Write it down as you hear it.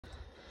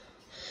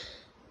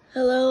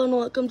Hello and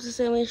welcome to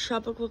Sammy's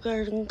Tropical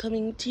Garden,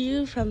 coming to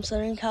you from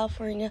Southern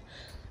California.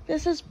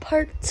 This is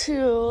part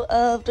 2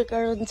 of the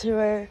garden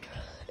tour.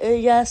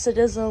 Yes, it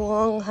is a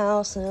long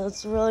house and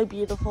it's really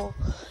beautiful.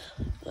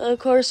 Of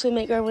course, we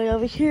make our way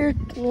over here.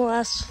 The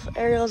last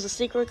area is a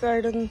secret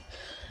garden.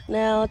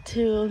 Now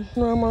to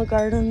normal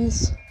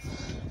gardens.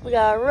 We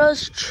got a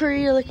rose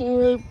tree looking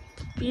really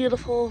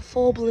beautiful,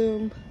 full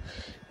bloom.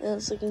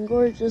 It's looking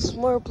gorgeous.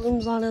 More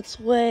blooms on its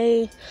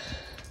way.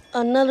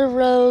 Another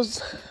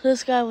rose.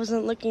 This guy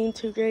wasn't looking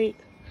too great.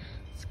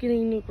 It's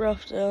getting new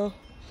growth though.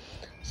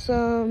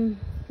 Some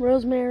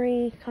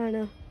rosemary, kind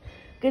of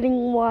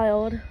getting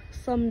wild.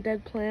 Some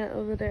dead plant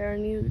over there. I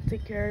need to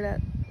take care of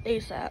that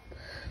ASAP.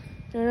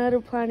 Another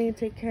plant I need to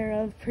take care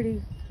of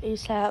pretty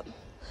ASAP.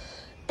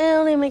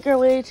 And we make our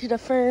way to the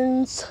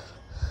ferns.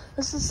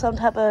 This is some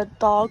type of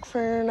dog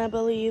fern, I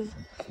believe.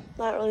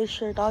 Not really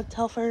sure.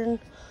 Dogtail fern.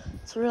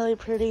 It's really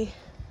pretty.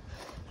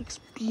 Looks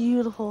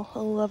beautiful. I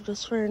love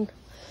this fern.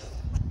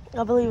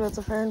 I believe it's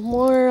a fern.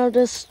 More of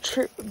this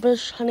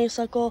bush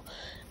honeysuckle,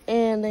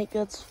 and it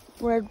gets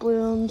red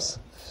blooms.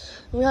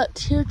 We got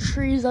 2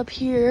 trees up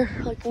here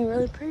looking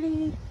really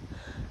pretty,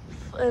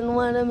 and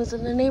one of them is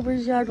in the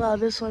neighbor's yard while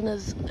this one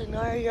is in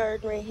our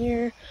yard right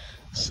here.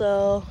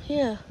 So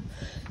yeah,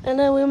 and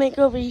then we make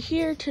over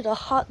here to the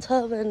hot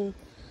tub and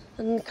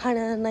kind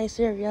of a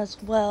nice area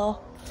as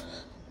well,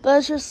 but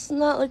it's just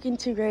not looking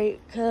too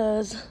great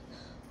because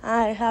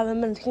I haven't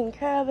been taking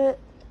care of it.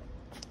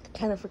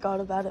 Kind of forgot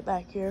about it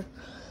back here,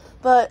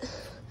 but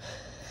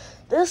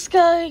this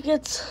guy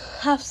gets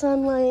half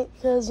sunlight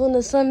because when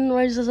the sun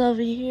rises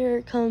over here,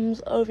 it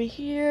comes over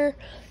here,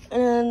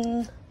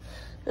 and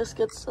this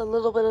gets a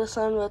little bit of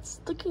sun, but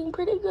it's looking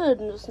pretty good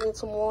and just needs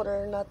some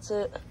water, and that's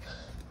it.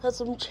 Got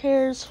some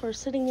chairs for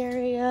sitting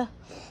area,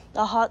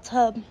 the hot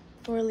tub,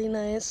 really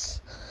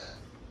nice.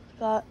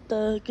 Got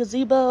the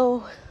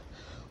gazebo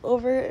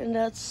over it, and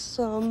that's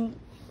some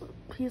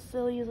peace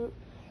lilies.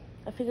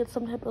 I think it's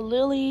some type of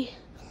lily.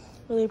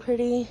 Really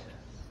pretty,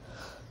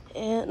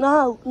 and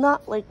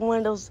not like one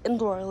of those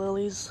indoor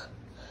lilies.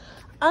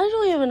 I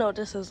don't even know what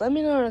this is. Let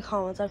me know in the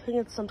comments. I think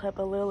it's some type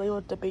of lily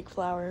with the big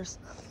flowers.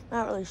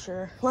 Not really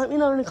sure. Let me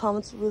know in the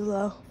comments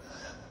below.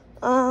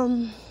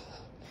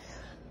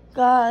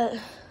 Got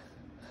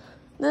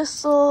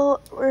this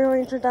little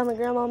arrangement that my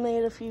grandma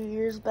made a few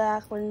years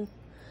back when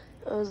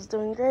it was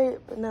doing great,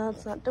 but now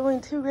it's not doing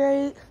too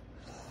great.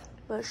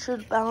 But it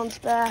should bounce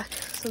back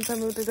since I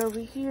moved it over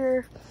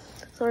here.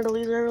 So the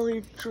leaves are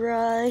really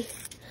dry,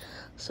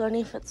 so I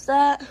need to fix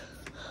that.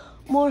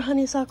 More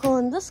honeysuckle,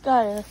 and this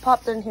guy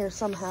popped in here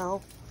somehow.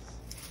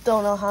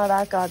 Don't know how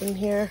that got in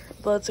here,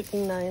 but it's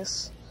looking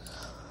nice.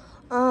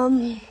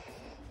 A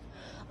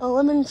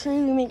lemon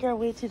tree. We make our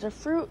way to the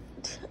fruit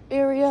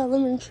area.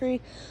 Lemon tree,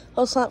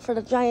 host plant for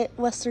the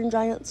western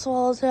giant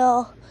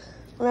swallowtail.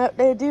 They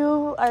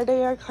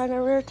are kind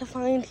of rare to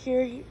find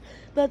here,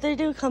 but they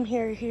do come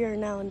here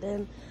now and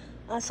then.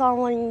 I saw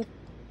one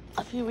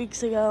a few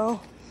weeks ago.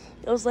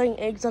 It was laying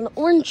eggs on the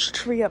orange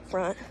tree up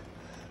front,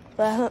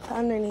 but I haven't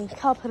found any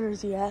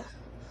cowpetters yet.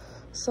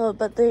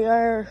 But they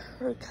are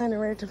kind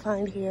of rare to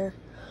find here,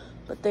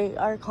 but they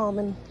are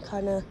common,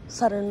 kind of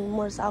southern,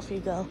 more south you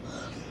go.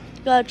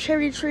 Got a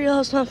cherry tree,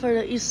 host plant for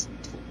the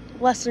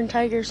western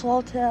tiger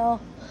swallowtail.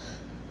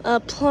 A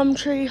plum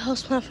tree,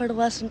 host plant for the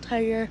western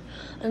tiger.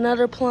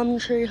 Another plum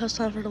tree, host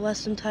plant for the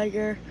western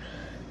tiger.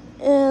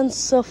 And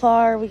so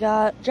far we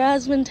got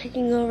jasmine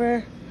taking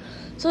over.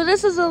 So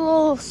this is a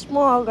little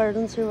small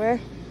garden tour.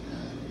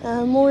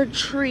 More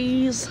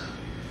trees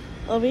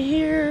over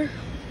here.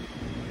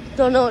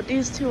 Don't know what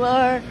these 2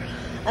 are.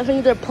 I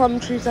think they're plum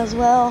trees as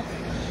well.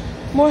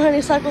 More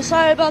honeysuckle.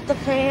 Sorry about the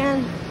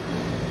fan.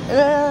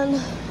 And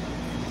then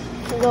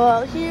we'll go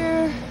out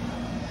here.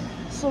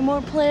 Some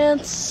more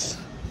plants.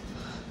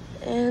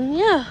 And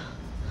yeah,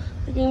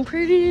 looking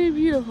pretty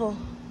beautiful.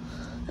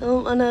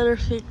 And another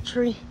fig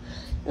tree.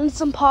 And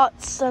some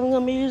pots that I'm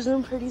going to be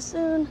using pretty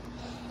soon.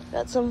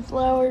 Got some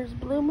flowers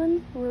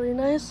blooming, really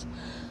nice.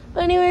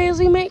 But anyways,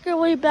 we make our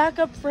way back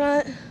up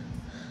front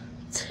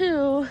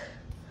to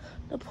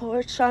the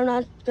porch. I'm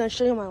not gonna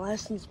show you my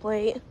license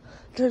plate.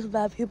 There's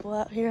bad people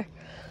out here.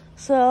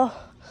 So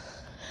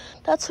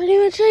that's pretty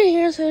much it.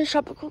 Here's a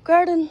tropical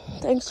garden.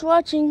 Thanks for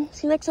watching.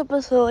 See you next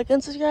episode. Like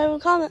and subscribe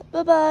and comment.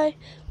 Bye bye.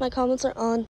 My comments are on.